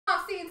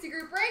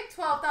group break,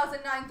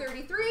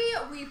 12,933.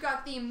 We've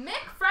got the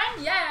Mick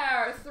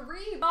Frenier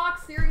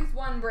 3-box Series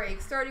 1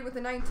 break, starting with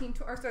the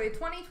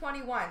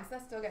 2021. So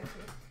that still gets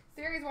me.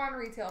 Series 1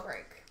 retail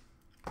break.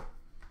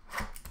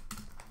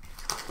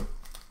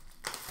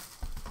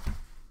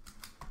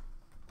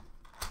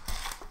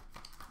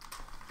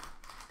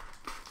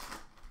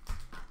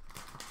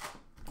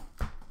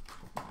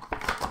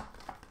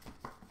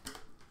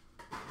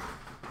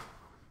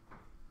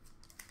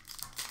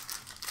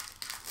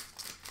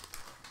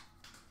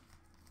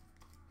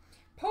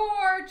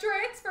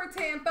 Portraits for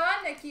Tampa,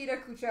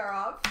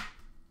 CloutsnChara.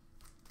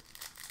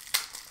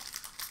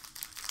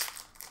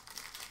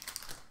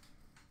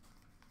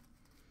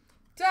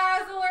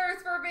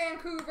 Dazzlers for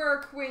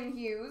Vancouver, Quinn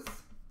Hughes.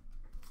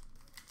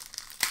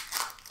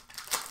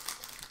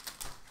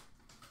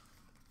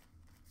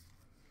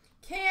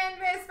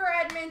 Canvas for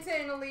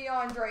Edmonton,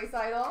 Leon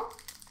Draisaitl.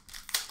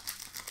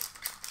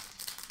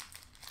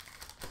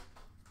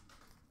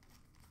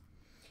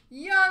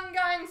 Young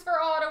Guns for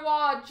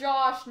Ottawa,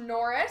 Josh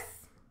Norris.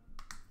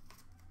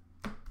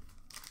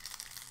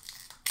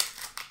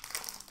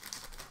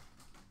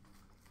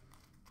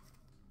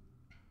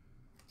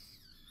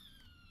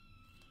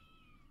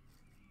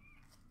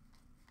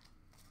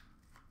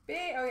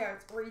 Oh yeah,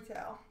 it's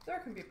retail. There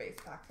can be base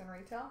packs in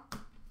retail.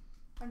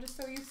 I'm just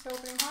so used to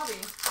opening hobby.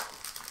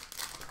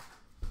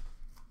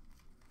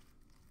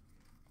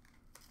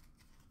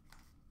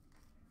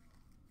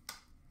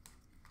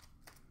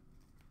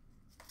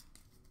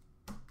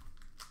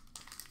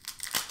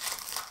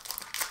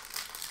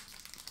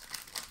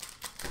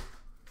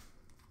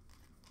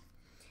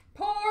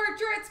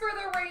 Portraits for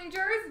the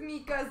Rangers,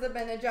 Mika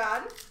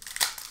Zibanejad.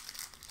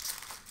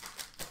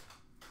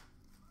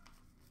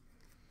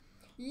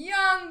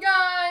 Young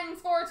Guns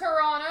for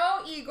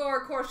Toronto,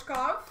 Igor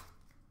Korshkov.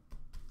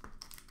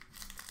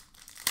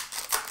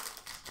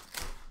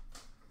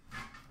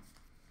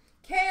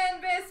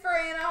 Canvas for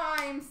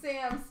Anaheim,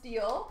 Sam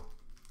Steele.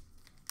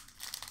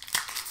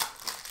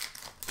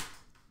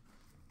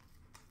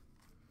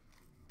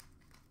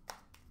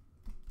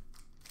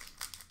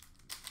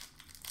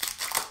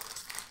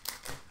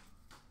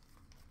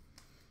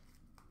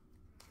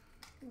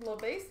 Little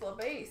base, little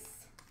base.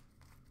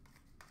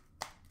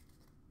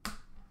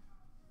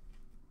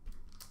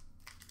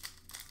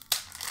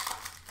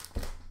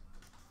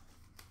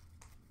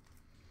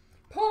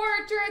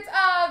 Portraits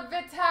of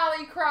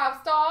Vitaly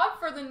Kravtsov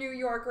for the New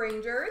York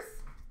Rangers.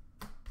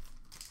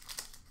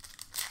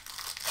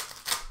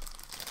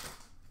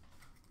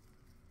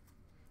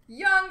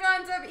 Young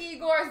Guns of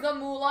Igor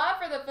Zamula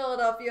for the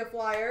Philadelphia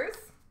Flyers.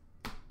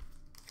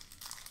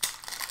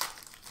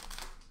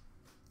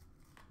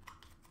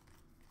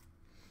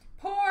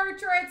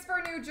 Portraits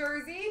for New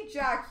Jersey,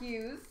 Jack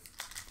Hughes.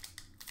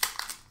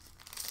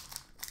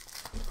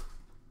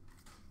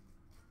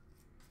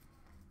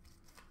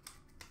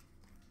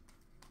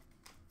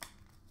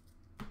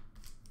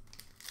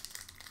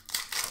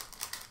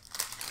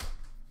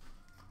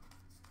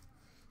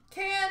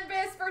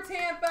 Canvas for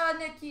Tampa,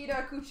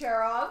 Nikita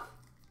Kucherov.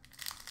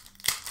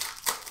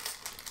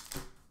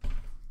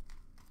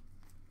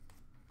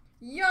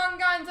 Young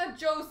Guns of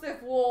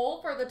Joseph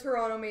Woll for the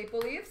Toronto Maple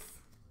Leafs.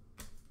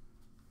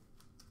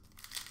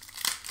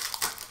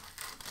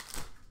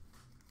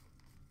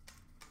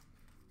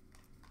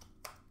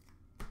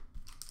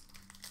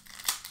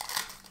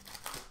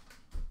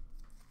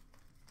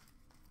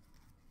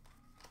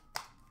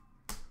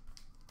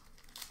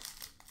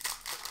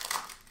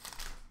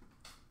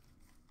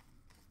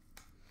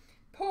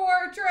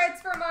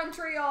 Portraits for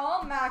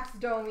Montreal, Max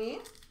Domi.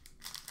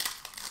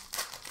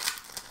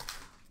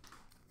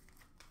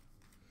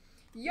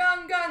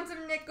 Young Guns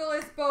of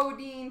Nicholas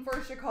Bodine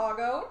for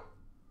Chicago.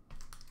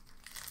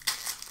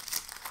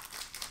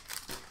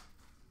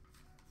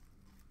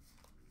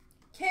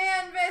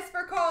 Canvas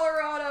for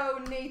Colorado,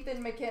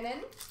 Nathan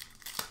McKinnon.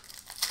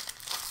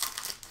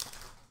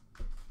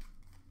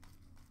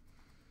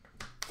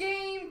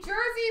 Game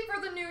jersey for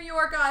the New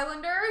York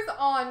Islanders,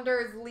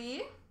 Anders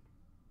Lee.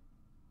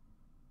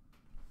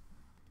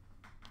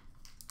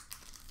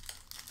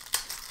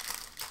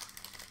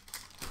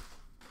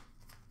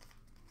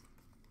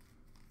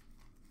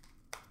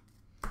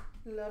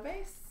 La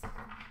base.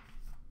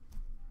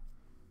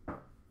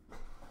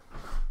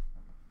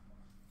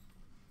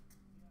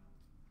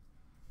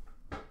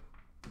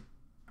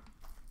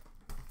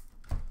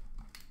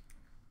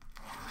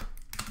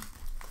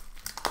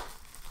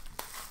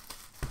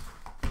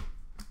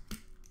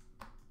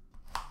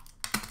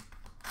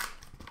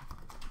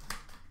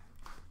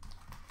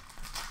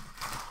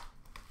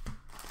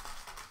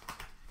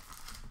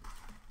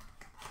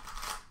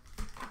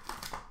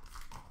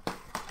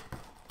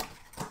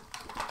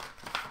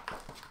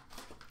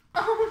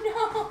 Oh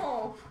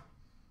no!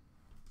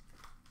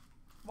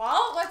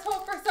 Well, let's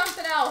hope for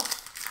something else.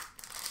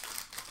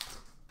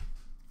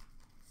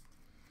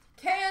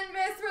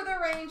 Canvas for the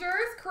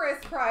Rangers, Chris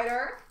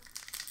Kreider.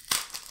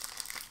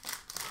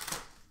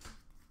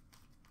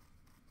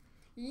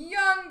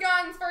 Young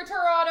Guns for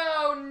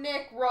Toronto,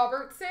 Nick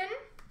Robertson.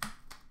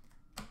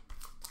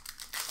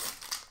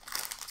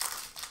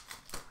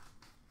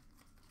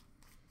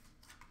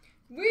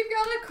 We've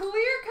got a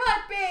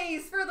clear-cut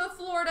base for the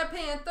Florida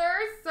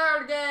Panthers,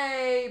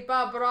 Sergei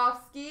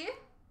Bobrovsky.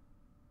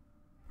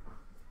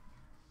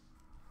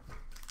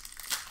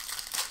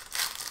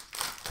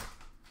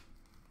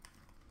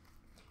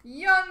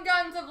 Young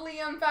Guns of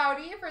Liam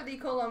Foudy for the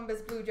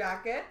Columbus Blue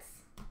Jackets.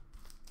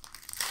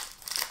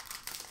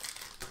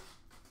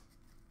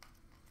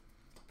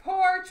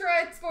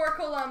 Portraits for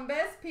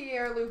Columbus,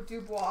 Pierre-Luc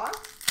Dubois.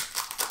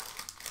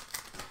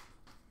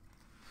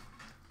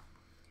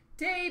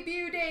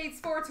 Debut dates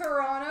for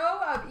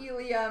Toronto of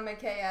Ilya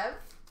Mikheyev.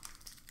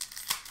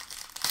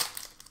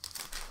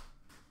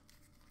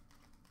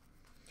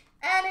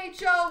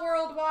 NHL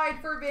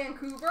Worldwide for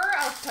Vancouver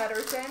of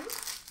Pettersson.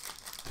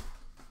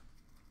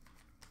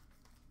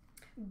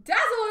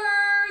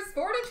 Dazzlers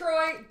for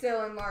Detroit,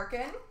 Dylan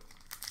Larkin.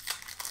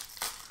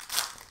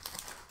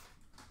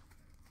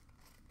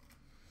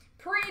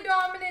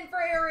 Predominant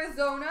for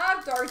Arizona,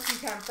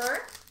 Darcy Kemper.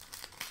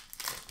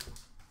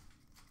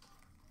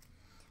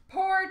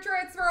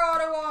 Portraits for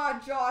Ottawa,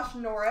 Josh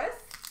Norris.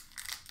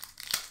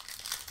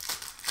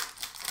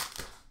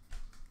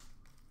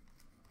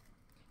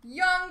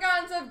 Young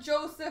Guns of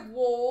Joseph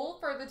Woll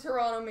for the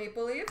Toronto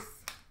Maple Leafs.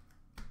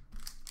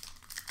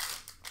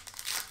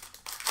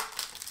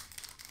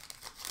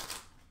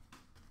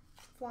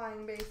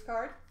 Flying base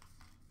card.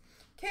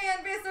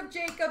 Canvas of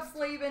Jacob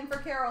Slavin for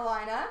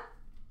Carolina.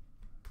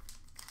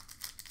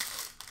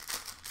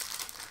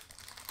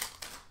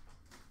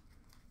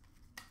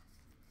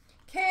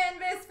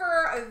 Canvas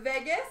for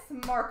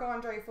Vegas,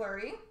 Marc-Andre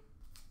Fleury.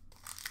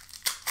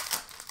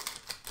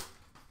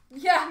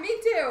 Yeah, me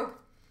too.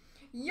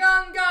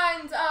 Young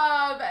Guns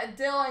of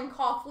Dylan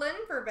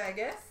Coughlin for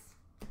Vegas.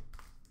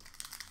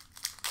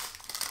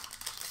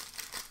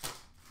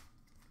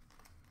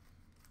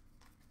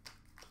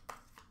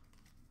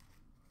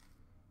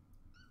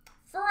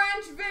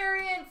 French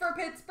variant for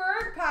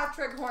Pittsburgh,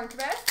 Patrick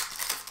Hornqvist.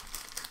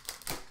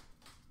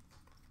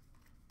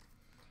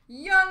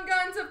 Young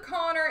Guns of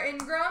Connor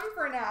Ingram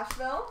for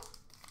Nashville.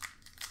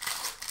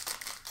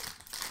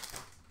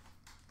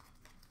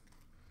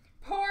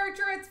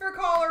 Portraits for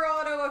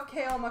Colorado of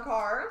Cale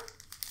Makar.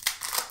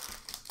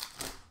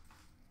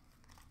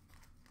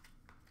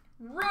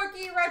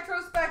 Rookie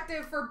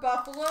retrospective for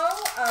Buffalo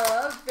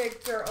of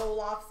Victor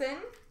Olofsson.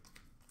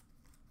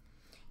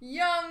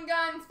 Young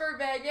Guns for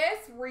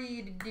Vegas,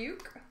 Reed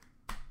Duke.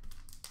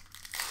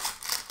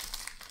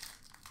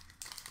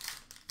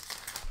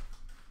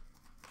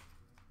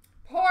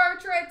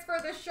 Portraits for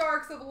the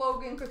Sharks of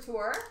Logan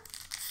Couture.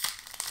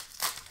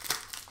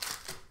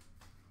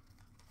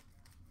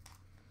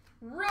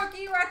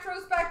 Rookie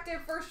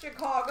retrospective for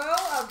Chicago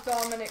of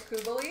Dominic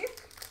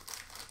Kubalik.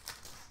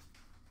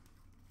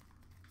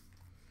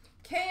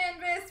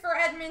 Canvas for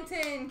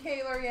Edmonton,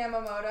 Kaylor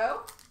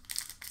Yamamoto.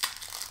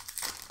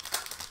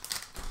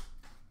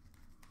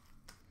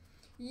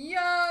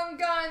 Young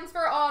Guns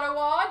for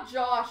Ottawa,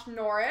 Josh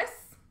Norris.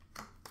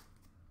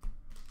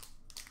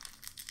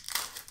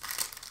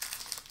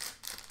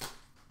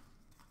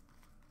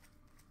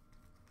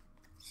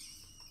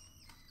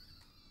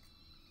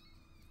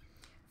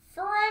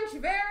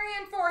 French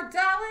variant for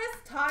Dallas,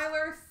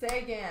 Tyler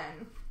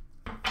Seguin.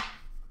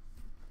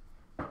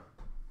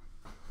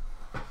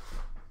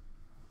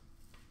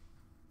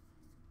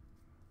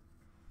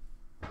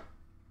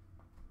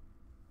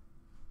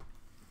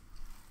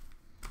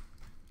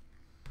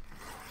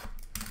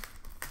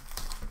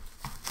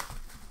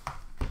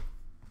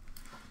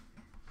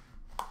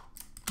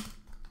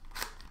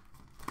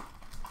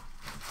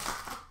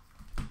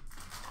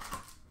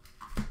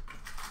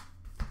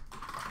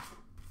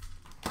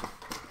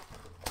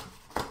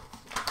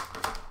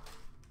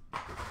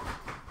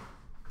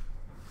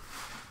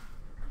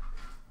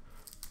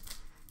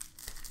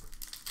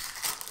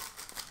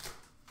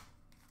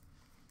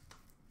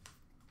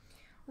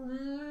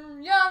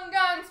 Young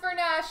Guns for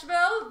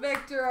Nashville,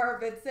 Victor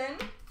Arvidsson.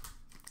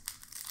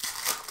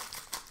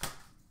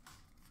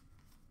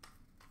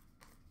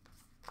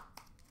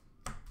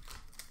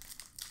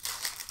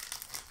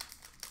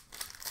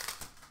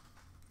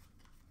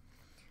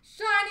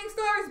 Shining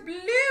Stars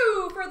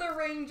Blue for the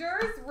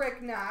Rangers,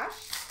 Rick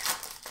Nash.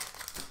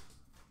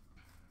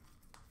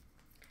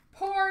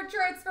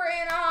 Portraits for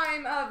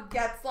Anaheim of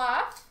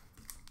Getzlaf.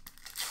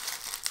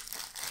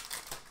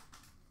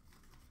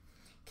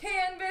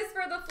 Canvas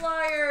for the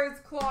Flyers,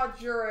 Claude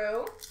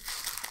Giroux.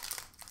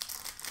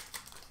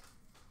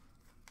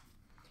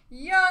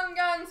 Young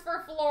Guns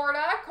for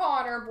Florida,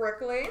 Connor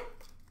Brickley.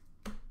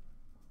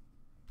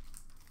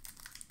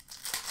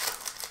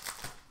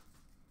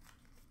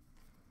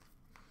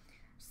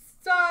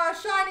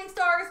 Shining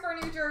Stars for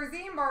New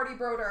Jersey, Marty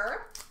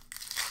Brodeur.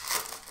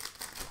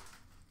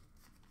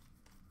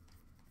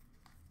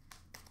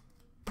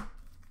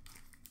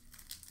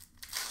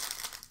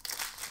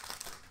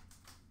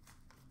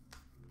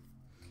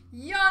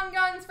 Young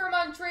Guns for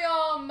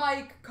Montreal,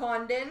 Mike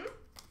Condon.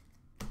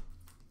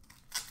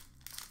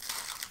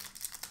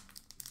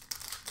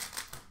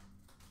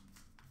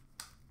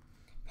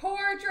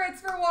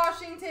 Portraits for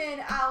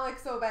Washington,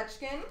 Alex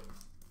Ovechkin.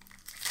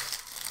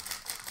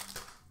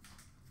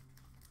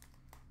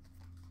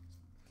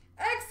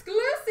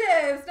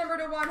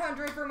 number to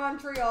 100 for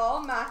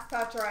Montreal, Max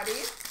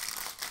Pacioretty.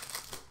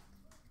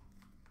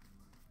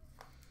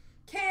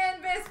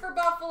 Canvas for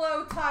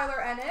Buffalo,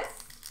 Tyler Ennis.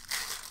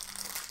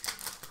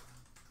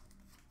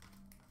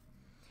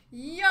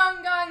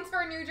 Young Guns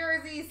for New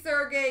Jersey,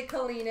 Sergei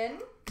Kalinin.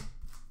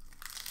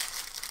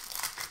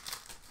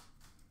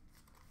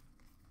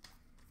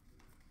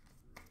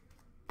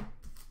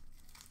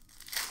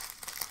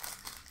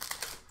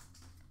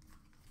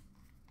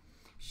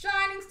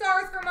 Shining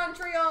Stars for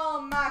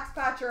Montreal, Max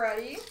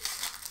Pacioretty.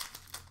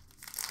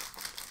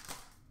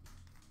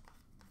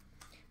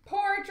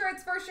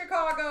 Portraits for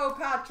Chicago,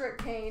 Patrick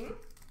Kane.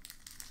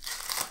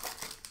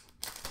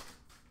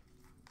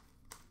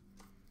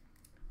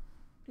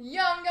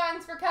 Young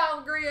Guns for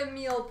Calgary,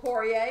 Emile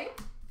Poirier.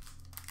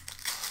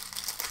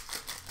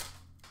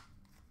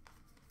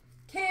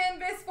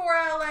 Canvas for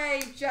LA,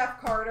 Jeff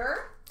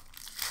Carter.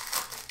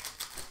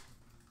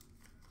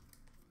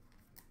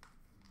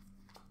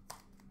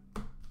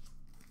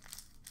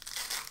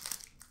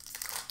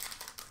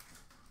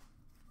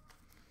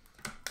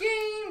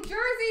 Game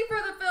jersey for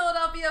the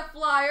Philadelphia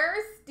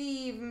Flyers,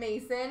 Steve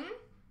Mason.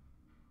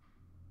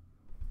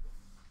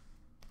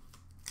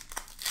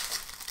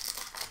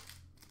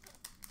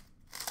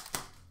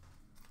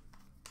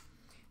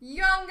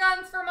 Young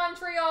Guns for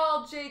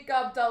Montreal,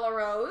 Jacob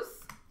Delarose.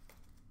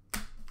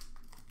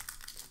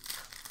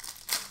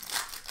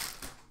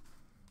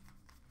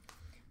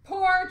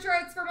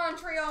 Portraits for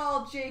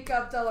Montreal,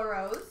 Jacob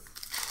Delarose.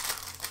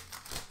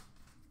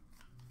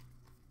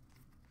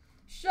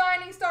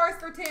 Shining Stars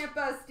for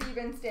Tampa,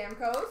 Steven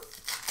Stamkos.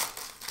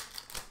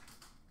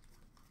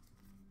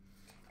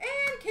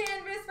 And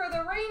canvas for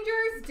the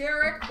Rangers,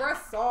 Derek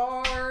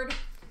Brassard.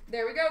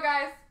 There we go,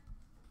 guys.